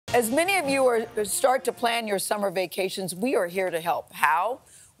As many of you start to plan your summer vacations, we are here to help. How?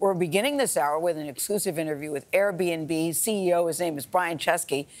 We're beginning this hour with an exclusive interview with Airbnb CEO. His name is Brian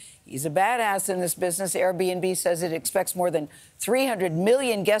Chesky. He's a badass in this business. Airbnb says it expects more than 300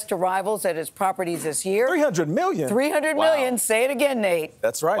 million guest arrivals at its properties this year. 300 million? 300 million. Say it again, Nate.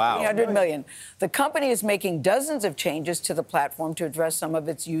 That's right. Wow. 300 million. The company is making dozens of changes to the platform to address some of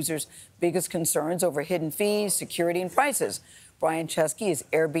its users' biggest concerns over hidden fees, security, and prices. Brian Chesky is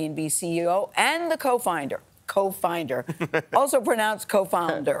Airbnb CEO and the co-founder, also pronounced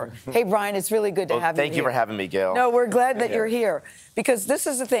co-founder. Hey, Brian, it's really good to have you here. Thank you for having me, Gayle. No, we're glad that you're here because this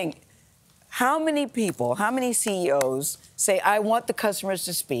is the thing. How many people, how many CEOs say, I want the customers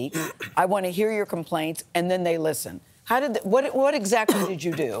to speak, I want to hear your complaints, and then they listen? What exactly did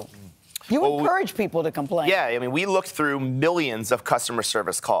you do? You encourage people to complain. Yeah, I mean, we looked through millions of customer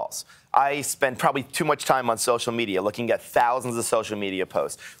service calls. I spend probably too much time on social media looking at thousands of social media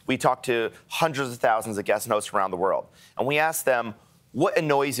posts. We talked to hundreds of thousands of guest hosts around the world. And we asked them, what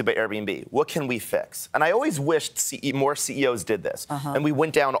annoys you about Airbnb? What can we fix? And I always wished more CEOs did this. And we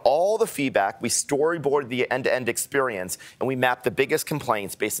went down all the feedback, we storyboarded the end-to-end experience, and we mapped the biggest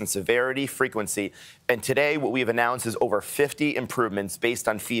complaints based on severity, frequency. And today, what we've announced is over 50 improvements based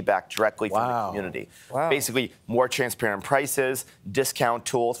on feedback directly from the community. Basically, more transparent prices, discount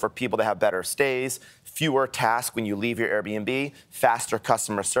tools for people to have better stays, fewer tasks when you leave your Airbnb, faster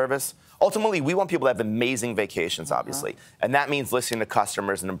customer service. Ultimately, we want people to have amazing vacations, obviously. And that means listening to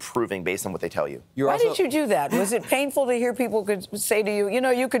customers and improving based on what they tell you. Why did you do that? Was it painful to hear people could say to you, you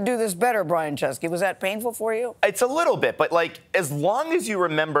know, you could do this better, Brian Chesky? Was that painful for you? It's a little bit, but like, as long as you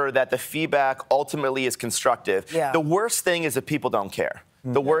remember that the feedback ultimately is constructive, the worst thing is that people don't care.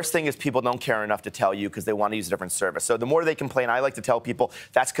 The worst thing is people don't care enough to tell you because they want to use a different service. So the more they complain, I like to tell people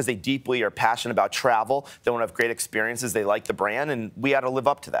that's because they deeply are passionate about travel. They want to have great experiences. They like the brand, and we got to live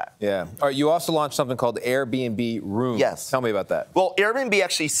up to that. Yeah. All right, you also launched something called Airbnb Rooms. Yes. Tell me about that. Well, Airbnb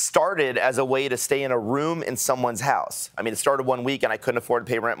actually started as a way to stay in a room in someone's house. I mean, it started one week, and I couldn't afford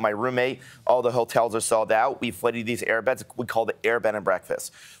to pay rent. My roommate, all the hotels are sold out. We flooded these airbeds. We called it Air Bed and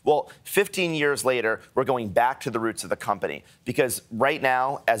Breakfast. Well, 15 years later, we're going back to the roots of the company because right now,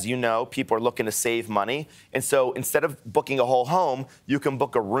 as you know, people are looking to save money. And so instead of booking a whole home, you can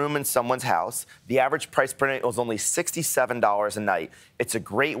book a room in someone's house. The average price per night was only $67 a night. It's a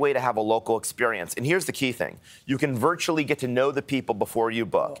great way to have a local experience. And here's the key thing. You can virtually get to know the people before you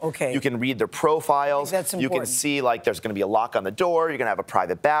book. You can read their profiles. That's important. You can see, like, there's going to be a lock on the door. You're going to have a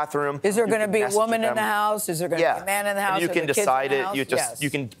private bathroom. Is there going to be a woman in the house? Is there going to be a man in the house? And you can decide it. Yes. You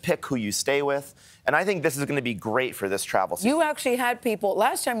can pick who you stay with. And I think this is going to be great for this travel season. You actually had people,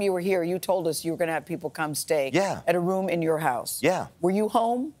 last time you were here, you told us you were going to have people come stay at a room in your house. Yeah. Were you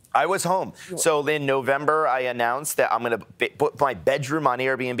home? I was home. So in November, I announced that I'm going to put my bedroom on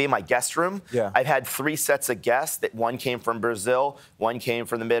Airbnb, my guest room. I've had 3 sets of guests. That one came from Brazil, one came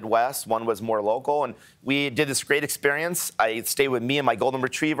from the Midwest, one was more local. And we did this great experience. I stayed with me and my golden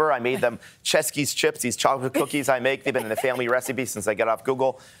retriever. I made them Chesky's chips, these chocolate cookies I make. They've been in a family recipe since I got off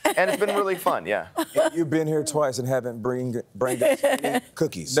Google. And it's been really fun, You've been here twice and haven't bring us any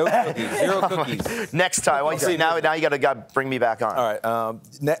cookies. No cookies, 0 cookies. Next time. Well, see, now you got to bring me back on. All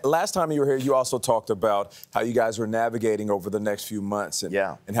right. Last time you were here, you also talked about how you guys were navigating over the next few months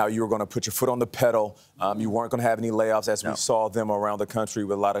and how you were going to put your foot on the pedal. You weren't going to have any layoffs as we saw them around the country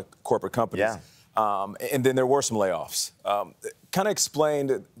with a lot of corporate companies. And then there were some layoffs. Kind of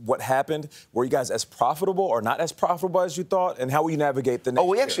explain what happened. Were you guys as profitable or not as profitable as you thought? And how will you navigate the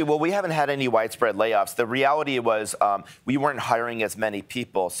next year? We haven't had any widespread layoffs. The reality was we weren't hiring as many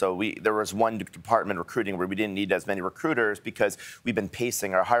people. So there was one department, recruiting, where we didn't need as many recruiters because we've been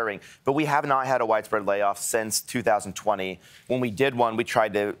pacing our hiring. But we have not had a widespread layoff since 2020. When we did one, we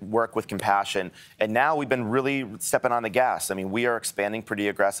tried to work with compassion. And now we've been really stepping on the gas. I mean, we are expanding pretty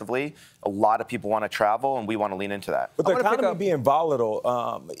aggressively. A lot of people want to travel, and we want to lean into that. But the economy being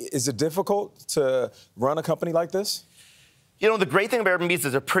volatile, is it difficult to run a company like this? You know, the great thing about Airbnb is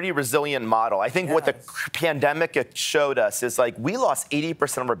it's a pretty resilient model. I think what the pandemic showed us is, like, we lost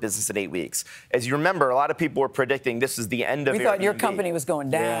 80% of our business in 8 weeks. As you remember, a lot of people were predicting this is the end of Airbnb. We thought your company was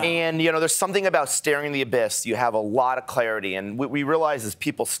going down. And, you know, there's something about staring the abyss. You have a lot of clarity. And what we realize is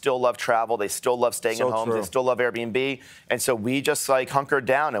people still love travel. They still love staying in homes. They still love Airbnb. And so we just, like, hunkered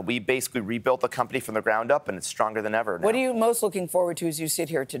down, and we basically rebuilt the company from the ground up, and it's stronger than ever now. What are you most looking forward to as you sit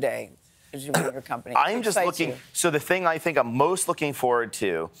here today? Your company? I'm just looking. So the thing I think I'm most looking forward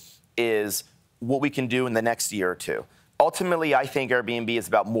to is what we can do in the next year or two. ultimately, I think Airbnb is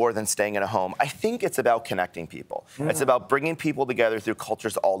about more than staying in a home. I think it's about connecting people. It's about bringing people together through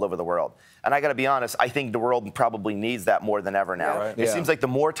cultures all over the world. And I got to be honest, I think the world probably needs that more than ever now. It seems like the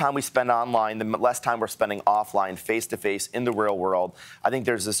more time we spend online, the less time we're spending offline, face-to-face, in the real world. I think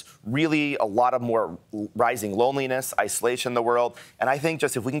there's this really a lot of more rising loneliness, isolation in the world. And I think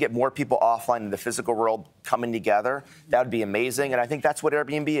just if we can get more people offline in the physical world coming together, that would be amazing. And I think that's what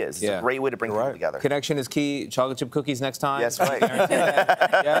Airbnb is. It's a great way to bring people together. Connection is key. Chocolate chip cookies next time. Yes, right.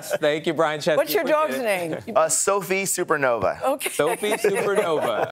 Yes, thank you, Brian Chesky. What's your dog's name? Sophie Supernova. Okay. Sophie Supernova.